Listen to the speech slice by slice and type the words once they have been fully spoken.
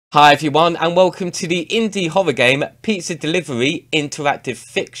Hi everyone and welcome to the indie horror game Pizza Delivery Interactive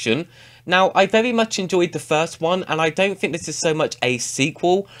Fiction. Now, I very much enjoyed the first one and I don't think this is so much a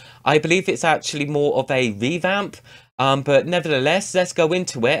sequel. I believe it's actually more of a revamp, but nevertheless, let's go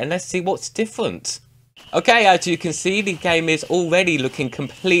into it and let's see what's different. Okay, as you can see, the game is already looking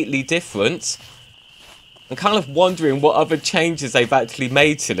completely different. I'm kind of wondering what other changes they've actually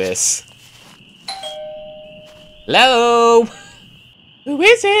made to this. Hello? Who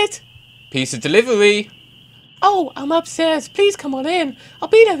is it? Pizza Delivery. Oh, I'm upstairs. Please come on in. I'll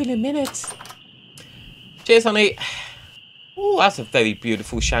be there in a minute. Cheers, honey. Oh, that's a very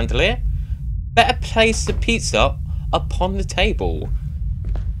beautiful chandelier. Better place the pizza upon the table.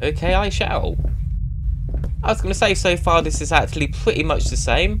 Okay, I shall. I was going to say, so far this is actually pretty much the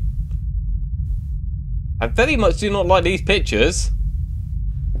same. I very much do not like these pictures.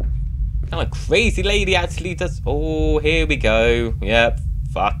 Kind of crazy lady actually does. Oh, here we go. Yep,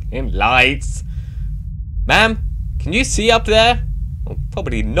 fucking lights. Ma'am, can you see up there? Well,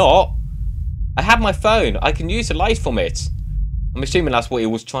 probably not. I have my phone. I can use the light from it. I'm assuming that's what he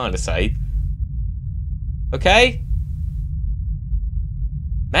was trying to say. Okay?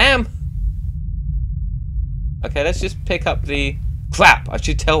 Ma'am? Okay, let's just pick up the... Crap! I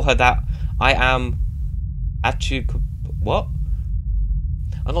should tell her that I am... Actually... What?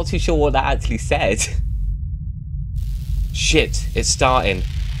 I'm not too sure what that actually said. Shit, it's starting.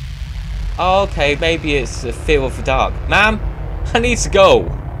 Oh, okay, maybe it's a fear of the dark. Ma'am, I need to go.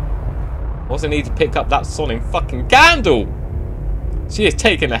 Also need to pick up that sodding fucking candle. She is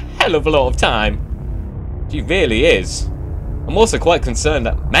taking a hell of a lot of time. She really is. I'm also quite concerned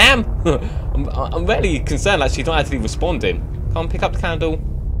that... Ma'am! I'm really concerned that she's not actually responding. Come pick up the candle.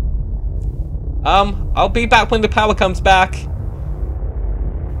 I'll be back when the power comes back.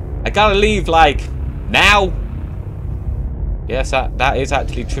 I gotta leave, like, now. Yes, that is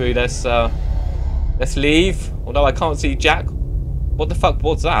actually true. Let's leave. Although I can't see Jack. What the fuck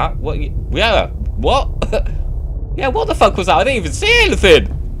was that? What? Yeah, what? Yeah, what the fuck was that? I didn't even see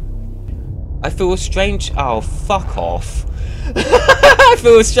anything. I feel a strange... Oh, fuck off. I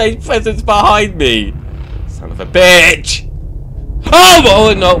feel a strange presence behind me. Son of a bitch.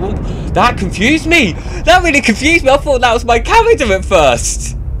 Oh, no. That confused me. That really confused me. I thought that was my character at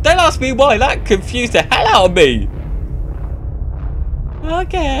first. Don't ask me why, that confused the hell out of me.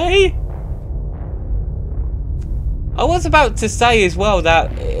 Okay. I was about to say as well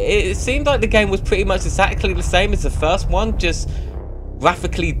that it seemed like the game was pretty much exactly the same as the first one, just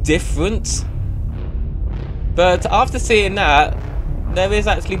graphically different. But after seeing that, there is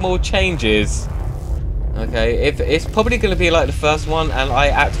actually more changes. Okay, it's probably going to be like the first one and I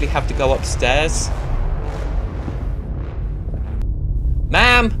actually have to go upstairs.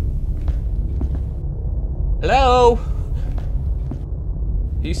 Ma'am! Hello?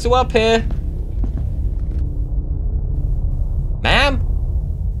 You still up here? Ma'am?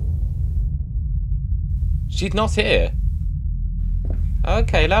 She's not here.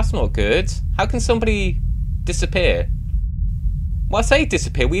 Okay, that's not good. How can somebody disappear? Well, I say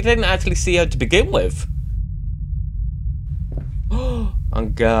disappear, we didn't actually see her to begin with.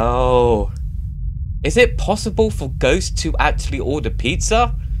 And go. Is it possible for ghosts to actually order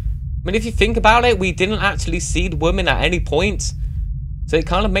pizza? I mean, if you think about it, we didn't actually see the woman at any point. So it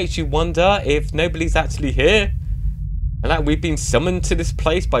kind of makes you wonder if nobody's actually here. And that we've been summoned to this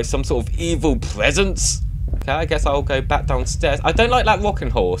place by some sort of evil presence. Okay, I guess I'll go back downstairs. I don't like that rocking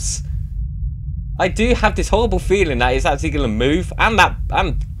horse. I do have this horrible feeling that it's actually going to move. And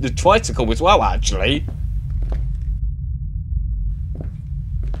the tricycle as well, actually.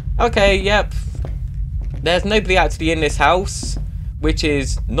 Okay, yep. There's nobody actually in this house, which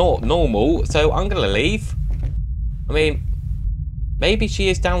is not normal, so I'm gonna leave. I mean, maybe she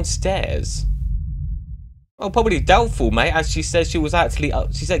is downstairs. Well, probably doubtful, mate, as she says she was actually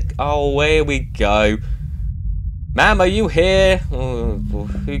up. She said, oh, here we go. Ma'am, are you here? Oh,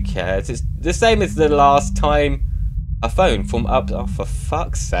 who cares? It's the same as the last time I phoned from up. Oh, for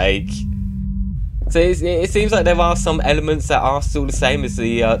fuck's sake. So it seems like there are some elements that are still the same as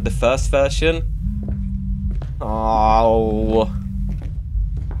the first version. Oh,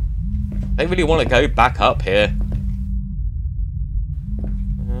 I really want to go back up here.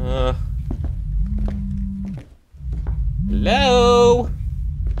 Hello?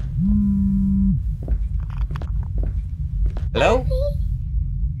 Hello?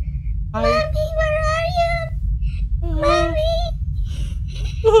 Hi. Mommy, where are you? Mommy?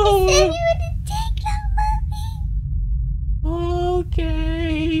 Oh. You said you wouldn't take long, Mommy.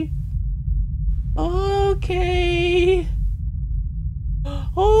 Okay. Okay.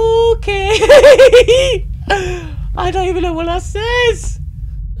 Okay. I don't even know what that says.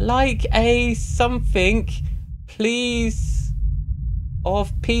 like a something, please,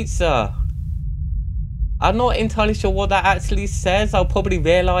 of pizza. I'm not entirely sure what that actually says. I'll probably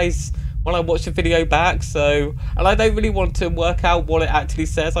realise when I watch the video back. So, and I don't really want to work out what it actually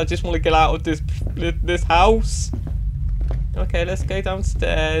says. I just want to get out of this house. Okay, let's go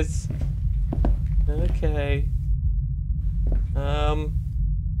downstairs. Okay.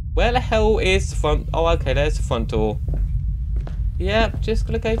 Where the hell is the front? Oh, okay, there's the front door. Yep, just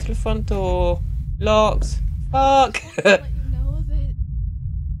gonna go to the front door. Locked. Fuck. Let you know that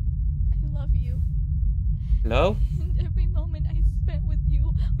I love you. Hello? And every moment I spent with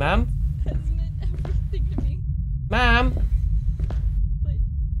you Ma'am? has meant everything to me. Ma'am? But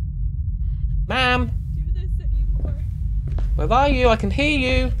Ma'am? I can't do this anymore. Where are you? I can hear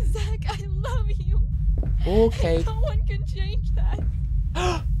you. Zach, I love you. Okay. No one can change that.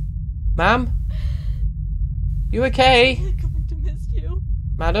 Ma'am? You okay? I'm going to miss you.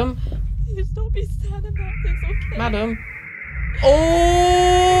 Madam? Please don't be sad about this, okay? Madam? Oh!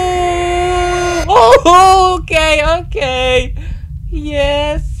 Oh, okay, okay.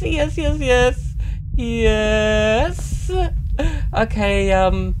 Yes, yes, yes, yes. Yes. Okay,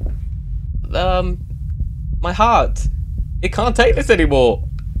 my heart. It can't take this anymore.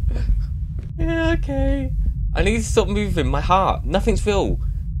 Yeah, okay. I need to stop moving my heart. Nothing's real.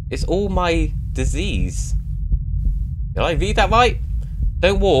 It's all my disease. Did I read that right?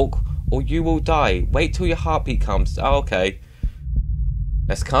 Don't walk or you will die. Wait till your heartbeat comes. Oh, okay.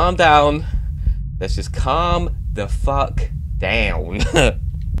 Let's calm down. Let's just calm the fuck down.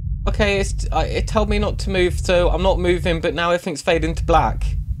 Okay, it told me not to move, so I'm not moving, but now everything's fading to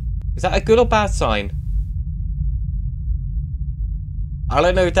black. Is that a good or bad sign? I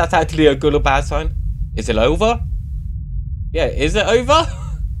don't know if that's actually a good or bad sign. Is it over? Yeah, is it over?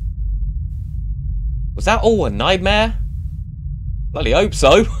 Was that all a nightmare? Bloody hope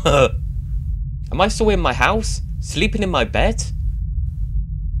so. Am I still in my house? Sleeping in my bed?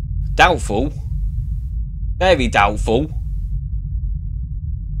 Doubtful. Very doubtful.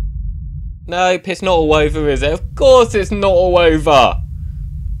 Nope, it's not all over, is it? Of course it's not all over.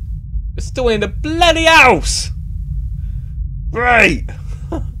 We're still in the bloody house. Great.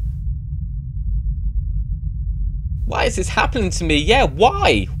 Why is this happening to me? Yeah,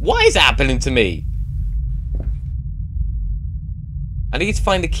 why? Why is it happening to me? I need to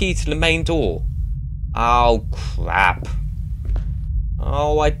find the key to the main door. Oh, crap.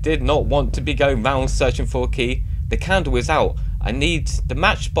 Oh, I did not want to be going round searching for a key. The candle is out. I need the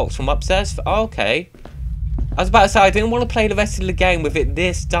matchbox from upstairs. Oh, okay. I was about to say, I didn't want to play the rest of the game with it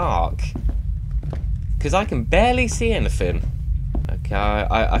this dark. Because I can barely see anything. Okay,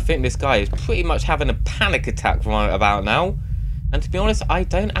 I think this guy is pretty much having a panic attack right about now. And to be honest, I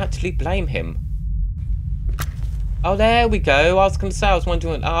don't actually blame him. Oh, there we go. I was going to say, I was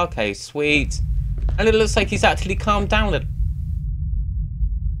wondering. Oh, okay, sweet. And it looks like he's actually calmed down.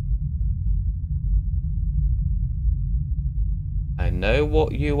 I know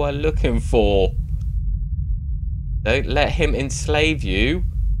what you are looking for. Don't let him enslave you.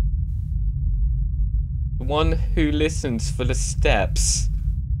 The one who listens for the steps.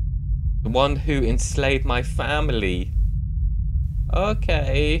 The one who enslaved my family.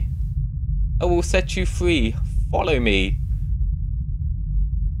 Okay. I will set you free. Follow me.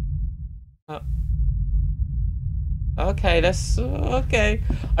 Okay, that's okay.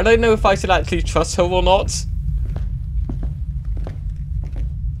 I don't know if I should actually trust her or not.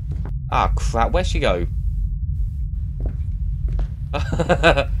 Ah, crap. Where'd she go?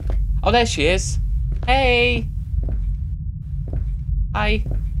 Oh, there she is. Hey. Hi.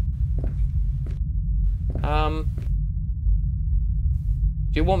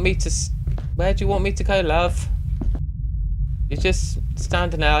 Do you want me to... Where do you want me to go, love? You're just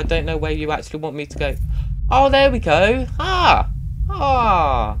standing there. I don't know where you actually want me to go. Oh, there we go. Ah.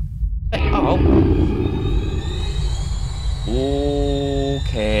 Ah. Oh.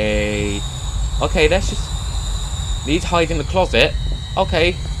 Okay. Okay, let's just... Need to hide in the closet.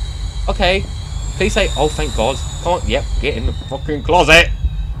 Okay. Okay. Please say... Oh, thank God. Come on. Yep, get in the fucking closet.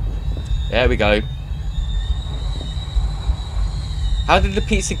 There we go. How did the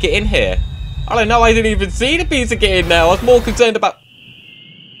pizza get in here? I don't know. I didn't even see the pizza get in there. I was more concerned about...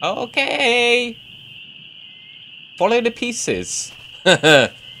 Okay. Follow the pieces.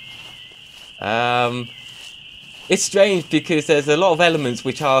 It's strange because there's a lot of elements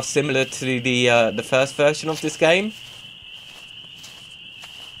which are similar to the first version of this game.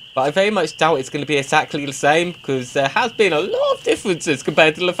 But I very much doubt it's going to be exactly the same because there has been a lot of differences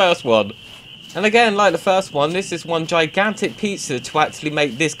compared to the first one. And again, like the first one, this is one gigantic pizza to actually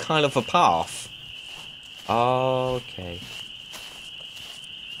make this kind of a path. Okay.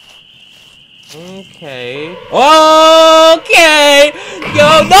 Okay. Okay! Go!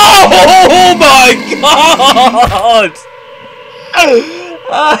 No! Oh my god!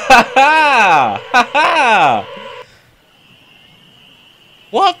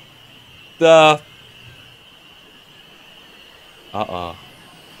 What the?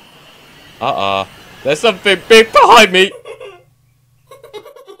 There's something big behind me.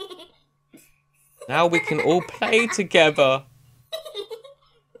 Now we can all play together.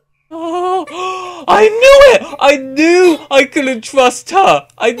 Oh, I knew it! I knew I couldn't trust her.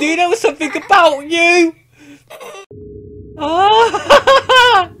 I knew there was something about you.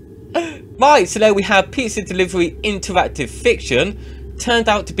 Right, so there we have Pizza Delivery Interactive Fiction. Turned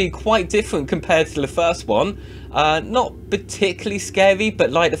out to be quite different compared to the first one. Not particularly scary, but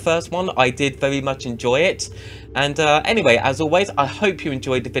like the first one, I did very much enjoy it. And anyway, as always, I hope you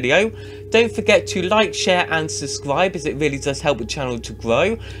enjoyed the video. Don't forget to like, share and subscribe, as it really does help the channel to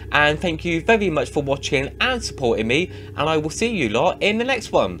grow. And thank you very much for watching and supporting me. And I will see you lot in the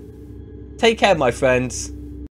next one. Take care, my friends.